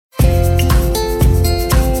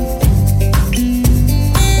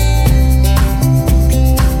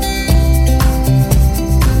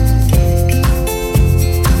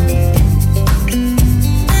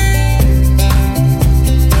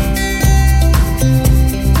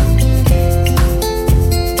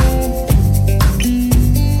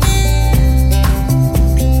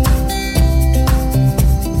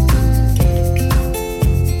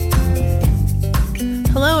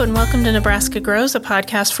Welcome to Nebraska Grows, a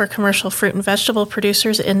podcast for commercial fruit and vegetable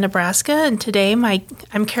producers in Nebraska. And today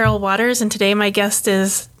I'm Carol Waters, and today my guest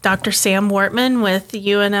is Dr. Sam Wortman with the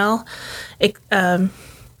UNL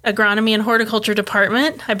Agronomy and Horticulture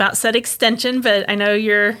Department. I about said extension, but I know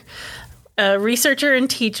you're a researcher and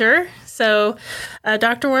teacher. So,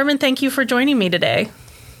 Dr. Wortman, thank you for joining me today.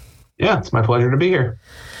 Yeah, it's my pleasure to be here.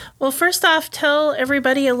 Well, first off, tell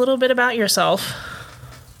everybody a little bit about yourself.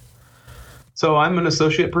 So I'm an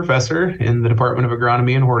associate professor in the Department of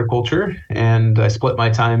Agronomy and Horticulture, and I split my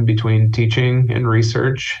time between teaching and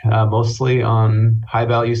research, mostly on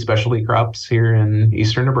high-value specialty crops here in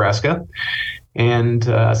eastern Nebraska. And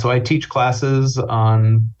so I teach classes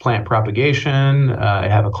on plant propagation. I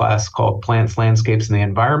have a class called Plants, Landscapes, and the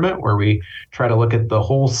Environment, where we try to look at the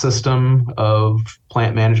whole system of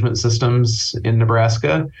plant management systems in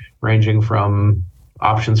Nebraska, ranging from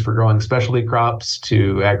options for growing specialty crops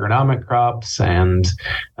to agronomic crops and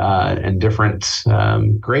different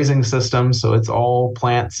grazing systems. So it's all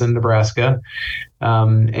plants in Nebraska.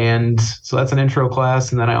 And so that's an intro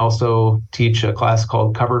class. And then I also teach a class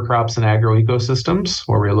called Cover Crops and Agroecosystems,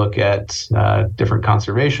 where we look at different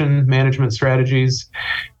conservation management strategies.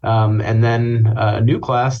 And then a new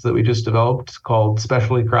class that we just developed called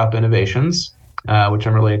Specialty Crop Innovations, which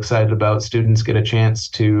I'm really excited about. Students get a chance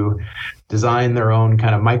to design their own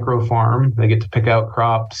kind of micro farm. They get to pick out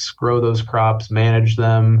crops, grow those crops, manage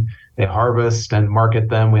them. They harvest and market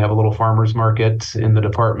them. We have a little farmers market in the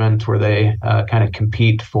department where they kind of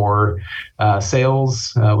compete for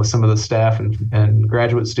sales with some of the staff and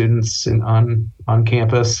graduate students on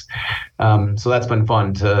campus. So that's been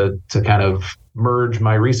fun to kind of merge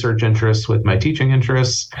my research interests with my teaching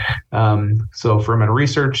interests. So from a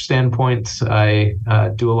research standpoint, I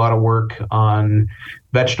do a lot of work on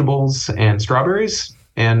vegetables and strawberries,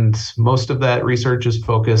 and most of that research is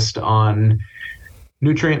focused on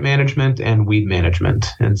nutrient management and weed management.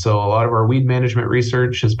 And so a lot of our weed management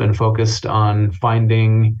research has been focused on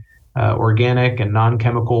finding organic and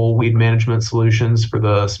non-chemical weed management solutions for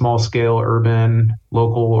the small-scale, urban,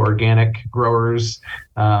 local, organic growers.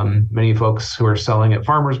 Many folks who are selling at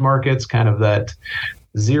farmers markets, kind of that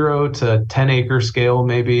 0 to 10-acre scale,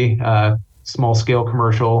 maybe small-scale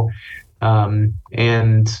commercial.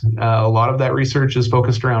 And a lot of that research is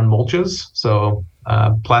focused around mulches. So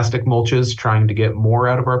plastic mulches, trying to get more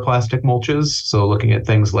out of our plastic mulches. So looking at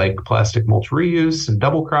things like plastic mulch reuse and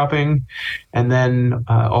double cropping, and then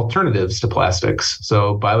alternatives to plastics.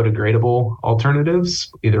 So biodegradable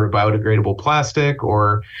alternatives, either a biodegradable plastic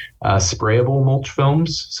or sprayable mulch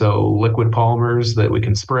films. So liquid polymers that we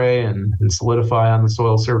can spray and solidify on the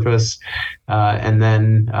soil surface. And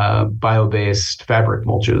then bio-based fabric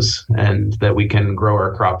mulches, and that we can grow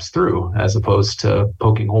our crops through, as opposed to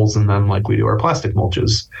poking holes in them like we do our plastic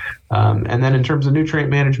mulches. And then in terms of nutrient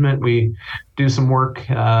management, we do some work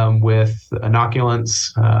with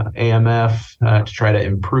inoculants, AMF, to try to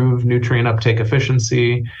improve nutrient uptake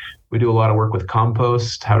efficiency. We do a lot of work with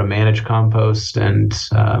compost, how to manage compost, and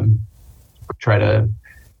try to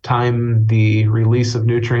time the release of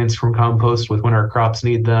nutrients from compost with when our crops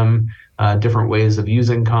need them. Different ways of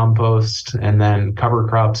using compost, and then cover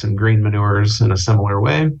crops and green manures in a similar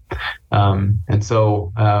way. And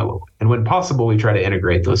when possible, we try to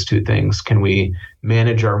integrate those two things. Can we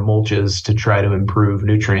manage our mulches to try to improve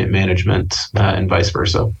nutrient management and vice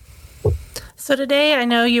versa? So today, I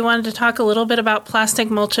know you wanted to talk a little bit about plastic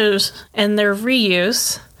mulches and their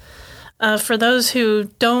reuse. For those who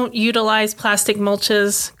don't utilize plastic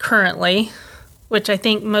mulches currently, which I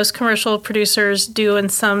think most commercial producers do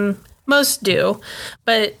and most do,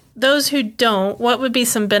 but those who don't, what would be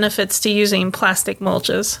some benefits to using plastic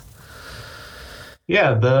mulches?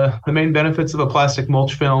 Yeah, the main benefits of a plastic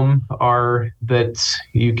mulch film are that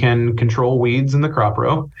you can control weeds in the crop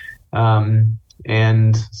row.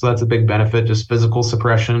 And so that's a big benefit, just physical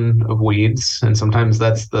suppression of weeds. And sometimes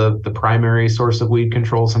that's the primary source of weed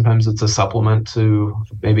control. Sometimes it's a supplement to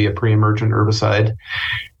maybe a pre-emergent herbicide.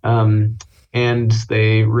 And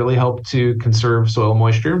they really help to conserve soil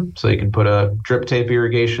moisture. So you can put a drip tape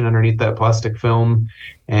irrigation underneath that plastic film,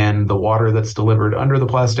 and the water that's delivered under the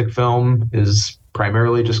plastic film is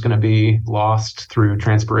primarily just going to be lost through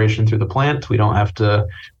transpiration through the plant. We don't have to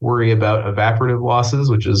worry about evaporative losses,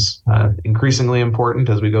 which is increasingly important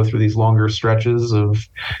as we go through these longer stretches of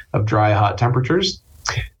dry, hot temperatures.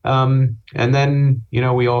 And then,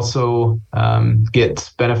 we also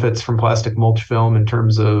get benefits from plastic mulch film in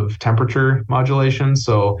terms of temperature modulation.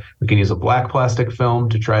 So we can use a black plastic film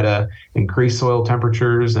to try to increase soil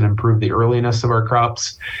temperatures and improve the earliness of our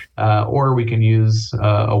crops. Or we can use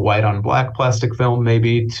a white on black plastic film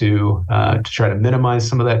maybe to try to minimize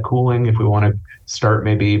some of that cooling if we want to start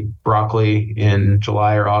maybe broccoli in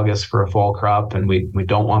July or August for a fall crop, and we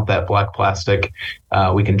don't want that black plastic,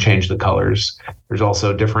 we can change the colors. There's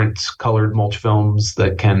also different colored mulch films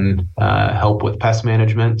that can help with pest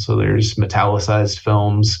management. So there's metallicized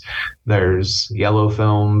films, there's yellow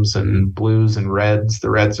films and blues and reds. The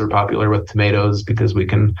reds are popular with tomatoes because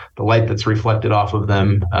the light that's reflected off of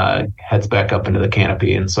them heads back up into the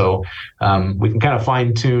canopy. And so we can kind of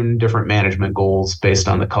fine tune different management goals based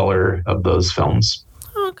on the color of those films.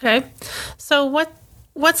 Okay. So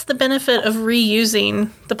what's the benefit of reusing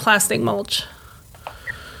the plastic mulch?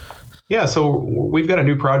 Yeah, so we've got a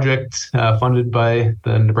new project funded by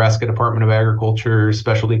the Nebraska Department of Agriculture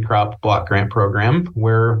Specialty Crop Block Grant Program,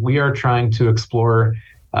 where we are trying to explore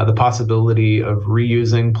the possibility of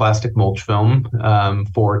reusing plastic mulch film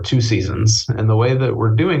for 2 seasons. And the way that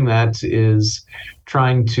we're doing that is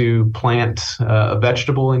trying to plant a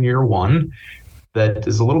vegetable in year 1 that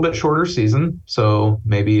is a little bit shorter season, so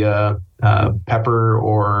maybe a pepper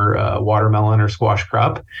or a watermelon or squash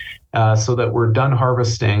crop, so that we're done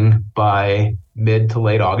harvesting by mid to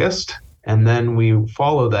late August. And then we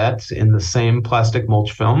follow that in the same plastic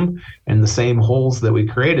mulch film and the same holes that we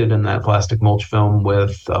created in that plastic mulch film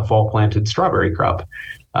with a fall planted strawberry crop.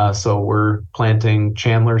 So we're planting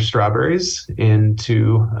Chandler strawberries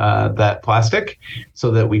into that plastic so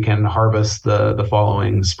that we can harvest the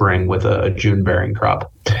following spring with a June bearing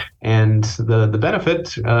crop. And the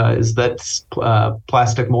benefit is that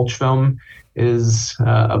plastic mulch film is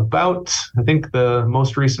about, I think the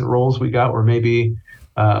most recent rolls we got were maybe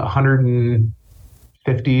 $150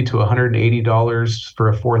 to $180 for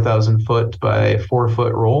a 4,000 foot by 4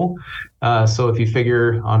 foot roll. So if you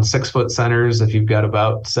figure on 6 foot centers, if you've got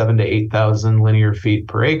about 7,000 to 8,000 linear feet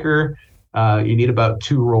per acre, you need about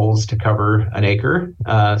 2 rolls to cover an acre.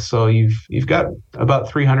 So you've got about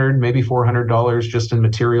 $300, maybe $400 just in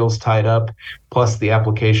materials tied up, plus the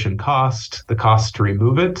application cost, the cost to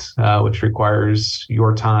remove it, which requires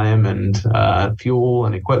your time and fuel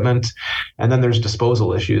and equipment. And then there's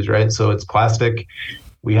disposal issues, right? So it's plastic.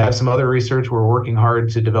 We have some other research. We're working hard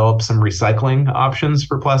to develop some recycling options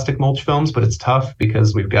for plastic mulch films, but it's tough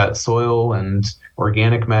because we've got soil and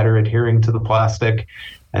organic matter adhering to the plastic.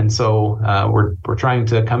 And so we're trying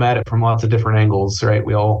to come at it from lots of different angles, right?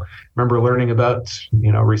 We all remember learning about,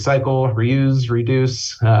 recycle, reuse,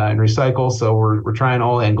 reduce, and recycle. So we're trying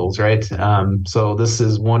all angles, right? So this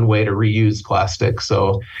is one way to reuse plastic.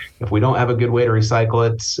 So if we don't have a good way to recycle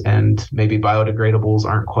it and maybe biodegradables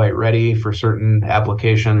aren't quite ready for certain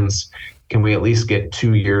applications, can we at least get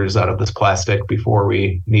 2 years out of this plastic before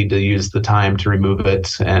we need to use the time to remove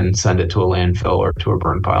it and send it to a landfill or to a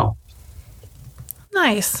burn pile?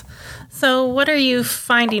 Nice. So what are you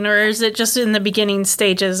finding, or is it just in the beginning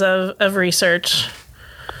stages of research?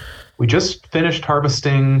 We just finished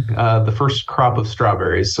harvesting the first crop of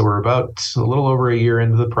strawberries. So we're about a little over a year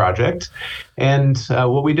into the project. And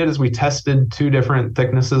what we did is we tested 2 different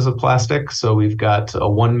thicknesses of plastic. So we've got a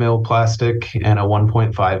 1 mil plastic and a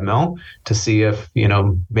 1.5 mil to see if,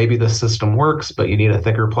 maybe the system works, but you need a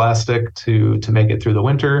thicker plastic to make it through the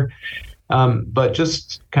winter. But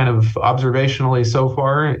just kind of observationally so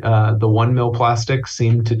far, the 1 mil plastic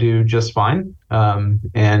seemed to do just fine.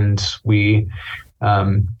 And we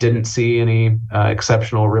didn't see any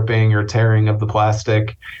exceptional ripping or tearing of the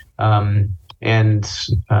plastic. And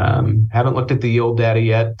haven't looked at the yield data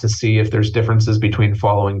yet to see if there's differences between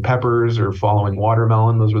following peppers or following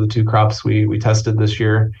watermelon. Those were the 2 crops we tested this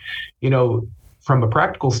year. From a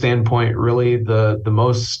practical standpoint, really the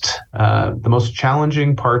most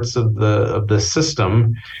challenging parts of the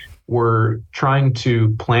system were trying to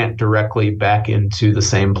plant directly back into the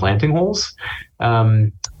same planting holes.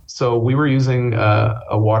 So we were using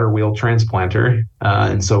a water wheel transplanter,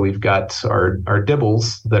 and so we've got our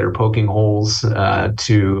dibbles that are poking holes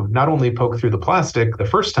to not only poke through the plastic the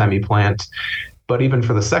first time you plant, but even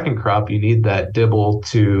for the second crop, you need that dibble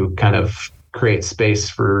to kind of create space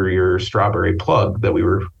for your strawberry plug that we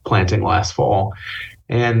were planting last fall.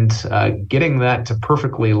 And getting that to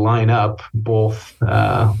perfectly line up both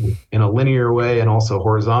in a linear way and also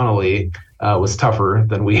horizontally was tougher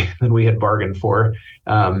than we had bargained for.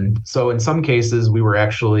 So in some cases,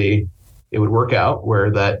 it would work out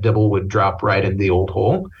where that dibble would drop right in the old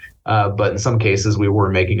hole. But in some cases, we were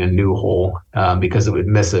making a new hole because it would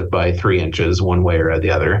miss it by 3 inches one way or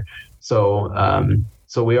the other.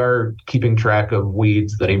 So we are keeping track of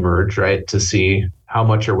weeds that emerge, right, to see how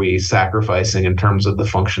much are we sacrificing in terms of the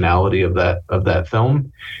functionality of that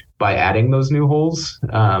film by adding those new holes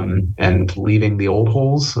and leaving the old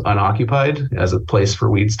holes unoccupied as a place for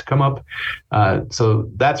weeds to come up. So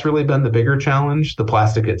that's really been the bigger challenge. The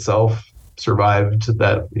plastic itself survived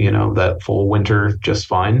that full winter just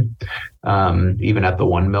fine, even at the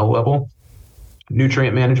 1 mil level.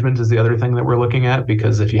 Nutrient management is the other thing that we're looking at,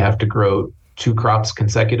 because if you have to grow 2 crops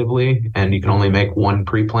consecutively and you can only make 1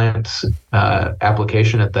 pre-plant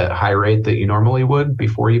application at that high rate that you normally would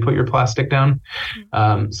before you put your plastic down.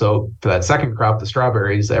 So for that second crop, the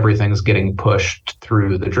strawberries, everything's getting pushed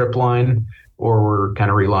through the drip line, or we're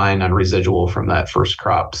kind of relying on residual from that first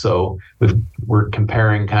crop. So we're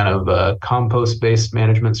comparing kind of a compost-based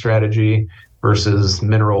management strategy versus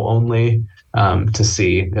mineral only, to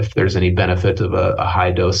see if there's any benefit of a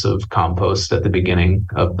high dose of compost at the beginning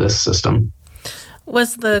of this system.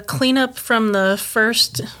 Was the cleanup from the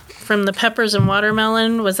peppers and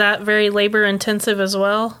watermelon, was that very labor intensive as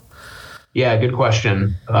well? Yeah, good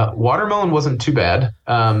question. Watermelon wasn't too bad.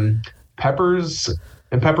 Peppers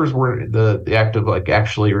were the act of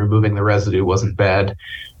actually removing the residue wasn't bad.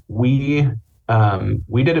 We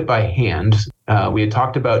did it by hand. We had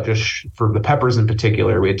talked about, just for the peppers in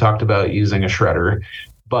particular, we had talked about using a shredder.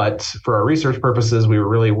 But for our research purposes, we were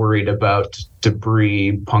really worried about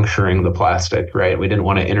debris puncturing the plastic, right? We didn't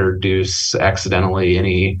want to introduce accidentally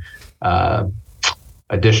any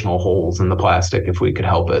additional holes in the plastic if we could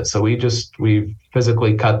help it. So we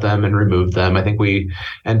physically cut them and removed them. I think we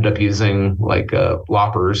ended up using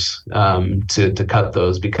loppers to cut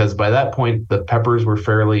those, because by that point the peppers were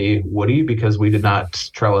fairly woody, because we did not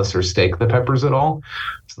trellis or stake the peppers at all.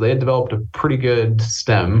 So they had developed a pretty good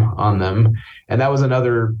stem on them. And that was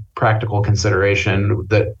another practical consideration,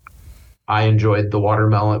 that I enjoyed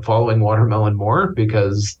following watermelon more,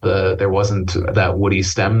 because there wasn't that woody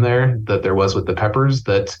stem there that there was with the peppers,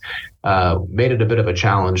 that made it a bit of a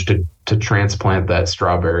challenge to transplant that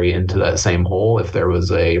strawberry into that same hole if there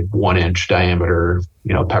was a 1-inch diameter,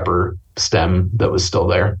 pepper stem that was still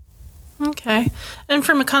there. Okay. And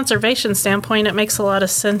from a conservation standpoint, it makes a lot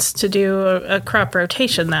of sense to do a crop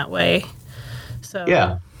rotation that way. So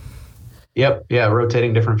yeah. Yep. Yeah.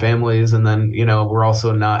 Rotating different families. And then, we're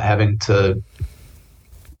also not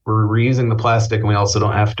we're reusing the plastic, and we also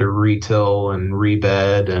don't have to retill and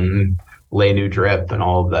rebed and lay new drip and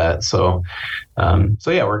all of that. So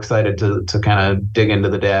yeah, we're excited to kind of dig into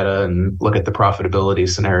the data and look at the profitability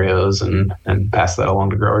scenarios and pass that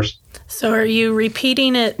along to growers. So are you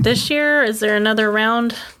repeating it this year? Is there another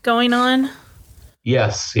round going on?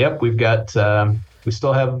 Yes. Yep. We've got, we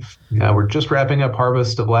still have, we're just wrapping up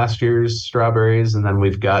harvest of last year's strawberries, and then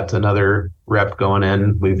we've got another rep going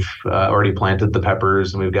in. We've already planted the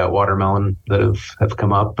peppers, and we've got watermelon that have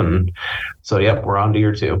come up. And so, yep, we're on to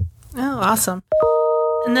year 2. Oh, awesome.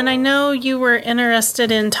 And then I know you were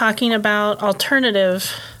interested in talking about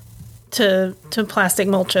alternative to plastic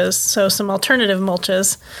mulches, so some alternative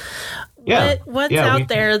mulches. Yeah. What's out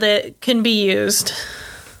there that can be used?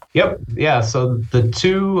 Yep. Yeah. So the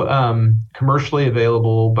 2 commercially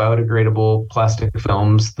available biodegradable plastic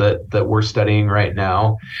films that we're studying right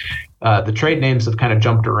now, the trade names have kind of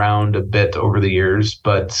jumped around a bit over the years,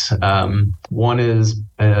 but one is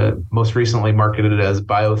most recently marketed as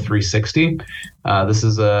Bio 360. This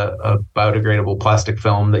is a biodegradable plastic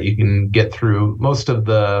film that you can get through most of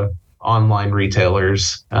the online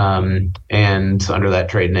retailers and under that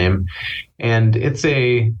trade name. And it's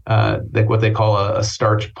what they call a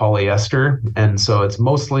starch polyester. And so it's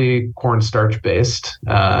mostly cornstarch based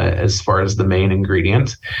as far as the main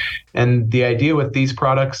ingredient. And the idea with these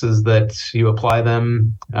products is that you apply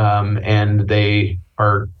them and they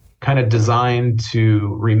are kind of designed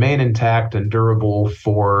to remain intact and durable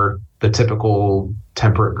for the typical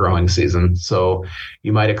temperate growing season. So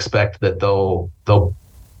you might expect that they'll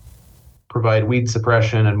provide weed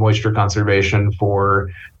suppression and moisture conservation for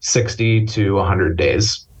 60 to 100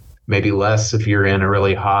 days, maybe less if you're in a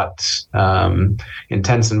really hot,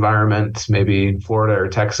 intense environment, maybe Florida or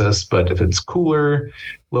Texas. But if it's cooler,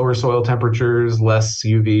 lower soil temperatures, less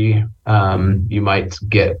UV, you might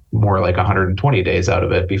get more like 120 days out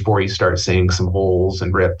of it before you start seeing some holes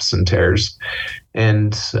and rips and tears.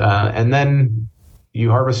 And then you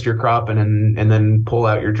harvest your crop and then pull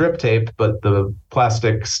out your drip tape, but the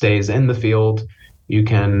plastic stays in the field. You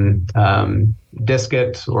can disc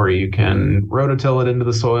it, or you can rototill it into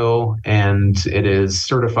the soil, and it is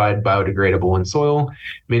certified biodegradable in soil,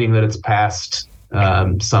 meaning that it's passed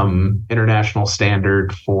some international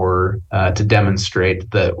standard to demonstrate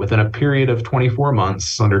that within a period of 24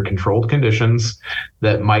 months under controlled conditions,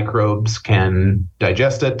 that microbes can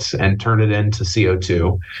digest it and turn it into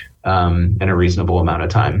CO2 in a reasonable amount of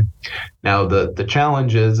time. Now, the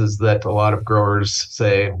challenge is that a lot of growers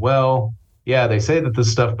say, well, yeah, they say that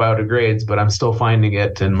this stuff biodegrades, but I'm still finding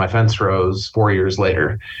it in my fence rows 4 years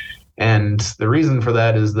later. And the reason for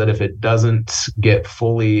that is that if it doesn't get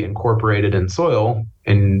fully incorporated in soil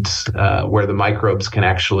and where the microbes can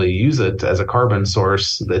actually use it as a carbon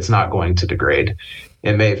source, it's not going to degrade.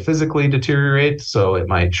 It may physically deteriorate, so it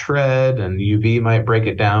might shred and UV might break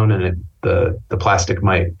it down, and the plastic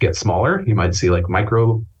might get smaller. You might see like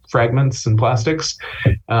micro fragments in plastics,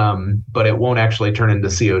 but it won't actually turn into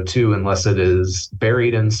CO2 unless it is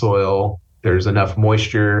buried in soil. There's enough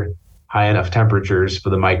moisture, high enough temperatures for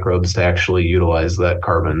the microbes to actually utilize that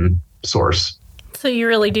carbon source. So you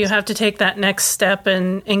really do have to take that next step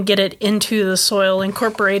and get it into the soil,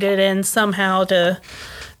 incorporate it in somehow to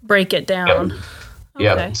break it down. Yep. Okay.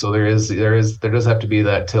 Yeah, so there does have to be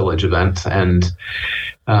that tillage event, and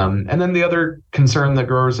then the other concern that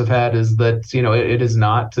growers have had is that it is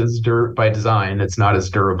not as by design, it's not as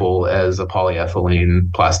durable as a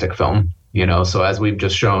polyethylene plastic film. So as we've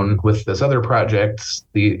just shown with this other project,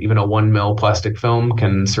 even a 1 mil plastic film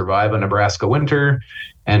can survive a Nebraska winter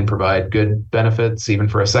and provide good benefits even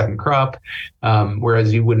for a second crop,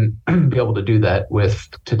 whereas you wouldn't be able to do that with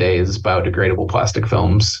today's biodegradable plastic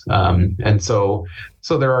films. And so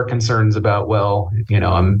there are concerns about,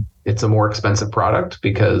 it's a more expensive product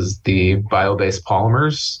because the bio-based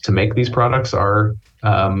polymers to make these products are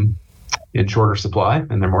in shorter supply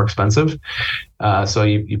and they're more expensive. So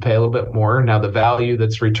you pay a little bit more. Now, the value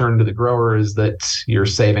that's returned to the grower is that you're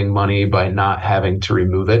saving money by not having to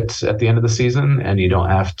remove it at the end of the season, and you don't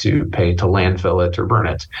have to pay to landfill it or burn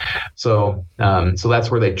it. So that's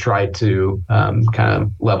where they try to kind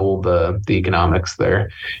of level the economics there.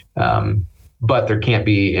 But there can't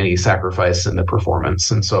be any sacrifice in the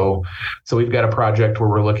performance. And so we've got a project where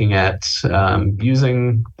we're looking at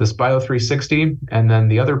using this Bio360, and then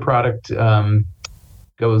the other product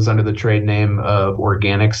goes under the trade name of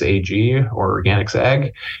Organics AG or Organics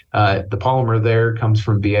Ag. The polymer there comes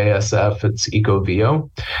from BASF. It's EcoVio.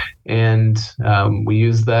 And we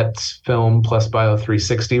use that film plus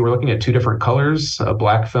Bio360. We're looking at 2 different colors, a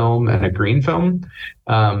black film and a green film,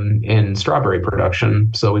 in strawberry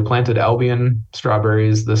production. So we planted Albion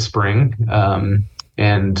strawberries this spring,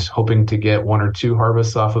 and hoping to get 1 or 2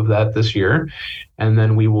 harvests off of that this year. And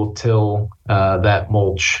then we will till that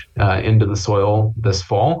mulch into the soil this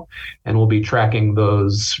fall. And we'll be tracking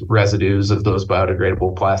those residues of those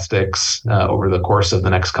biodegradable plastics over the course of the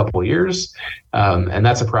next couple of years. And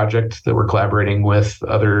that's a project that we're collaborating with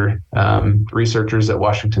other researchers at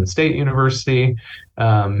Washington State University,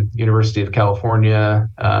 University of California,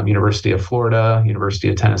 University of Florida, University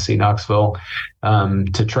of Tennessee, Knoxville,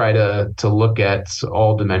 to try to look at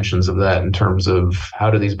all dimensions of that in terms of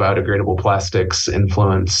how do these biodegradable plastics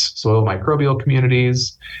influence soil microbial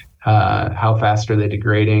communities, how fast are they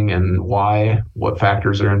degrading and why, what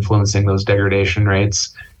factors are influencing those degradation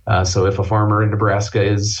rates. So if a farmer in Nebraska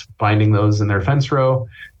is finding those in their fence row,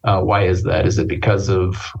 why is that? Is it because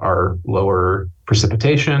of our lower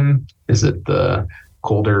precipitation? Is it the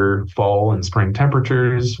colder fall and spring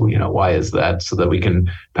temperatures? Why is that? So that we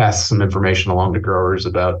can pass some information along to growers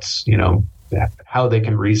about, how they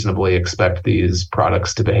can reasonably expect these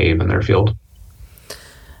products to behave in their field.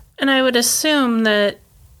 And I would assume that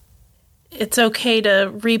it's okay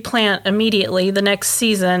to replant immediately the next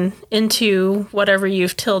season into whatever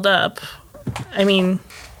you've tilled up. I mean,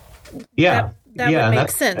 that would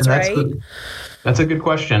make sense, right? That's a good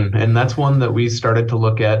question. And that's one that we started to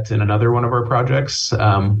look at in another one of our projects,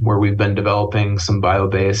 where we've been developing some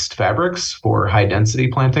bio-based fabrics for high density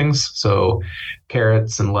plantings. So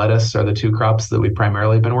carrots and lettuce are the 2 crops that we've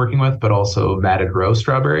primarily been working with, but also matted row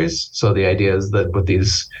strawberries. So the idea is that with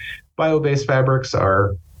these bio-based fabrics,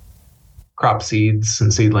 our crop seeds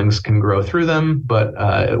and seedlings can grow through them, but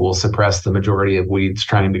it will suppress the majority of weeds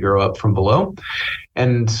trying to grow up from below.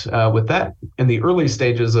 And with that, in the early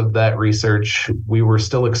stages of that research, we were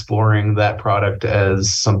still exploring that product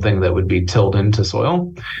as something that would be tilled into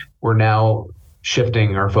soil. We're now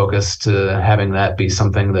shifting our focus to having that be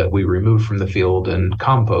something that we remove from the field and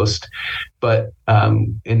compost. But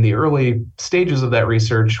in the early stages of that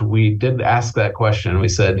research, we did ask that question. We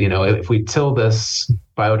said, if we till this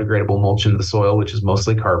biodegradable mulch into the soil, which is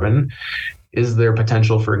mostly carbon, is there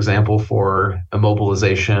potential, for example, for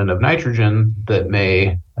immobilization of nitrogen that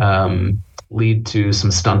may lead to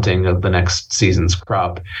some stunting of the next season's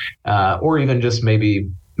crop, or even just maybe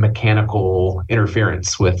mechanical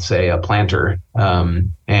interference with, say, a planter?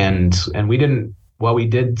 And we didn't. While we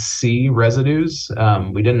did see residues,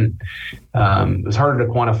 we didn't. It was harder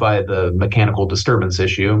to quantify the mechanical disturbance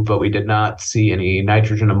issue, but we did not see any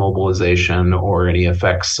nitrogen immobilization or any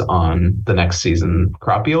effects on the next season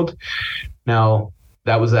crop yield. Now,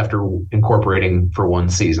 that was after incorporating for 1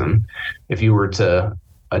 season. If you were to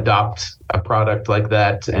adopt a product like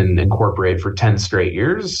that and incorporate for 10 straight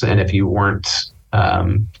years. And if you weren't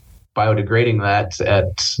biodegrading that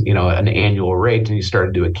at an annual rate and you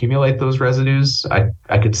started to accumulate those residues,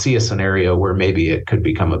 I could see a scenario where maybe it could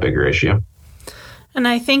become a bigger issue. And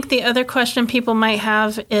I think the other question people might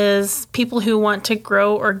have is people who want to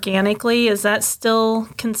grow organically, is that still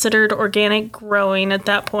considered organic growing at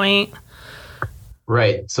that point?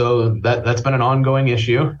 Right. So that's been an ongoing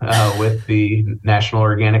issue with the National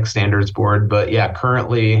Organic Standards Board. But yeah,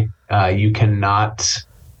 currently you cannot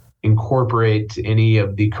incorporate any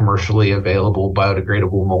of the commercially available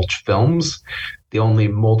biodegradable mulch films. The only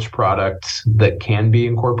mulch product that can be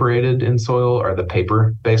incorporated in soil are the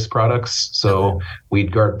paper-based products. So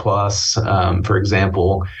Weed Guard Plus, for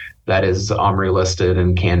example, that is OMRI listed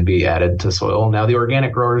and can be added to soil. Now, the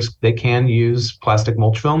organic growers, they can use plastic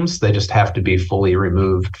mulch films. They just have to be fully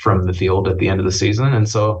removed from the field at the end of the season. And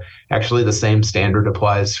so actually the same standard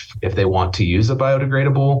applies if they want to use a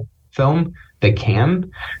biodegradable film. They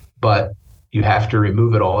can, but you have to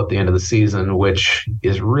remove it all at the end of the season, which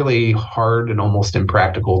is really hard and almost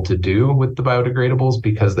impractical to do with the biodegradables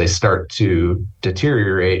because they start to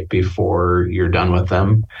deteriorate before you're done with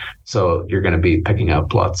them. So you're going to be picking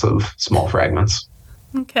up lots of small fragments.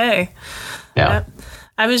 Okay. Yeah.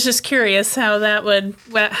 I was just curious how that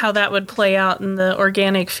would play out in the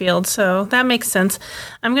organic field. So that makes sense.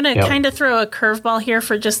 I'm going to kind of throw a curveball here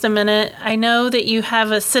for just a minute. I know that you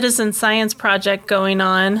have a citizen science project going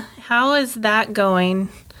on. How is that going?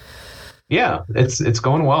 Yeah, it's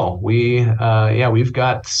going well. We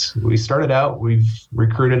started out, we've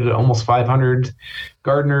recruited almost 500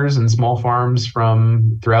 gardeners and small farms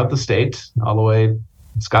from throughout the state, all the way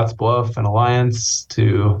Scotts Bluff and Alliance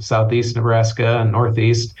to southeast Nebraska and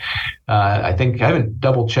northeast. I think I haven't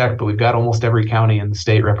double checked, but we've got almost every county in the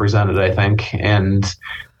state represented, I think. And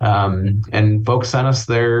folks sent us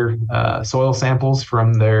their soil samples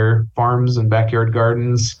from their farms and backyard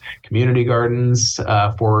gardens, community gardens,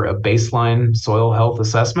 for a baseline soil health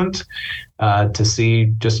assessment to see,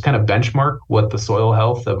 just kind of benchmark what the soil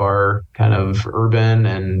health of our kind of urban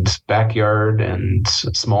and backyard and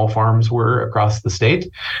small farms were across the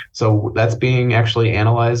state. So that's being actually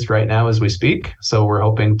analyzed right now as we speak. So we're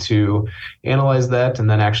hoping to analyze that and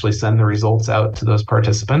then actually send the results out to those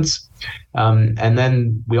participants. And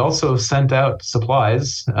then we also sent out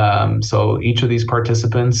supplies. So each of these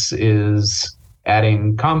participants is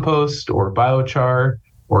adding compost or biochar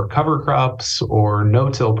or cover crops or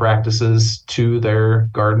no-till practices to their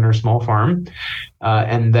garden or small farm,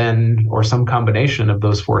 and then, or some combination of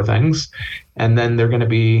those four things. And then they're going to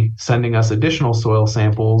be sending us additional soil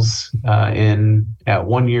samples at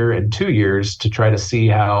 1 year and 2 years to try to see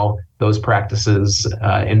how those practices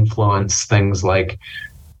influence things like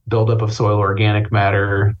buildup of soil organic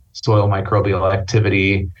matter, soil microbial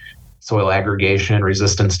activity, soil aggregation,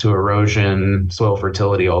 resistance to erosion, soil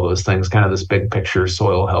fertility, all those things, kind of this big picture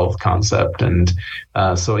soil health concept. And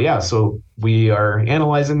so we are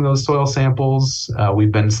analyzing those soil samples.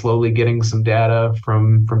 We've been slowly getting some data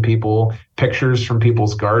from people, pictures from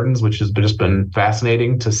people's gardens, which has just been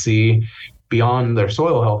fascinating to see beyond their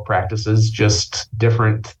soil health practices, just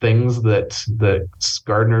different things that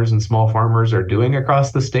gardeners and small farmers are doing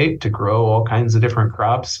across the state to grow all kinds of different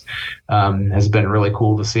crops, has been really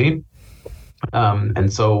cool to see.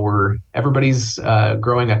 And so everybody's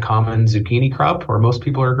growing a common zucchini crop, or most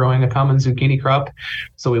people are growing a common zucchini crop.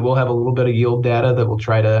 So we will have a little bit of yield data that we'll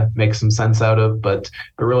try to make some sense out of, but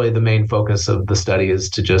really the main focus of the study is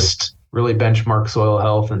to just really benchmark soil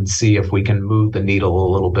health and see if we can move the needle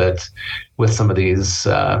a little bit with some of these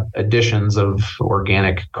additions of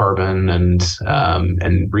organic carbon and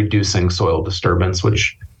reducing soil disturbance,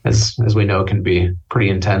 which, as we know, can be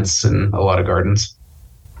pretty intense in a lot of gardens.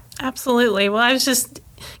 Absolutely. Well, I was just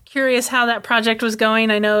curious how that project was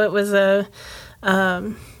going. I know it was a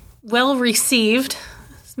well received,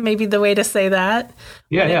 maybe the way to say that.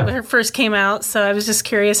 Yeah. When it first came out. So I was just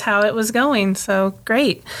curious how it was going. So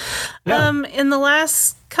great. Yeah. In the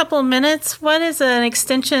last couple minutes, what is an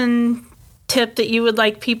extension tip that you would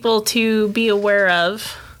like people to be aware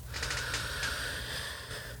of?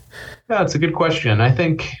 Yeah, it's a good question. I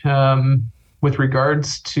think with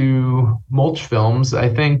regards to mulch films,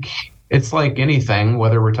 I think it's like anything,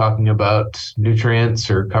 whether we're talking about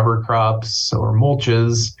nutrients or cover crops or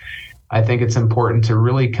mulches, I think it's important to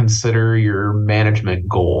really consider your management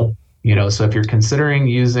goal. So if you're considering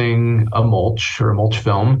using a mulch or a mulch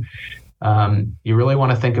film, You really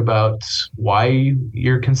want to think about why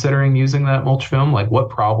you're considering using that mulch film. Like, what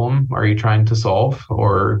problem are you trying to solve,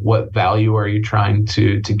 or what value are you trying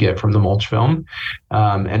to get from the mulch film,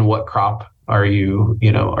 and what crop are you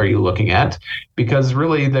looking at? Because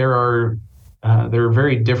really there are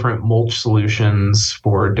very different mulch solutions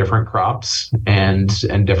for different crops and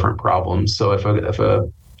different problems. So if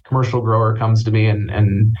a commercial grower comes to me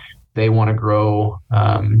and they want to grow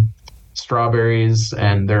strawberries,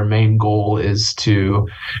 and their main goal is to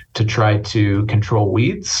try to control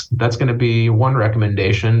weeds, that's going to be one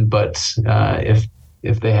recommendation. But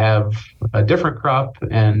if they have a different crop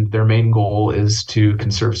and their main goal is to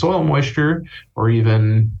conserve soil moisture, or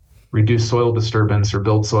even reduce soil disturbance or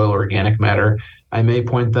build soil organic matter, I may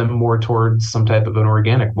point them more towards some type of an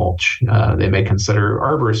organic mulch. They may consider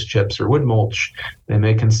arborist chips or wood mulch. They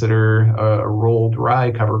may consider a rolled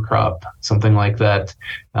rye cover crop, something like that.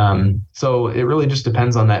 So it really just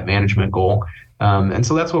depends on that management goal. And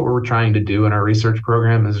so that's what we're trying to do in our research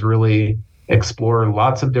program, is really explore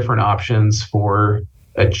lots of different options for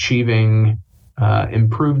achieving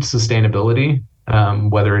improved sustainability,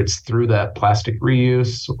 whether it's through that plastic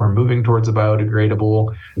reuse, or moving towards a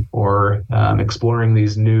biodegradable, or exploring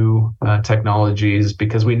these new technologies,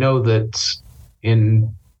 because we know that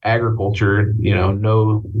in agriculture,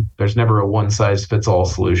 there's never a one size fits all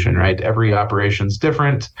solution, right? Every operation's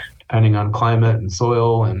different depending on climate and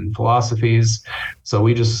soil and philosophies. So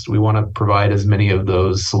we want to provide as many of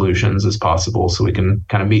those solutions as possible, so we can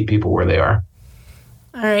kind of meet people where they are.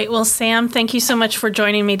 All right. Well, Sam, thank you so much for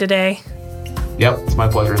joining me today. Yep, it's my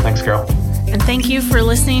pleasure. Thanks, Carol. And thank you for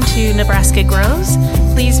listening to Nebraska Grows.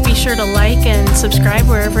 Please be sure to like and subscribe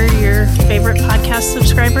wherever your favorite podcast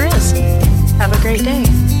subscriber is. Have a great day.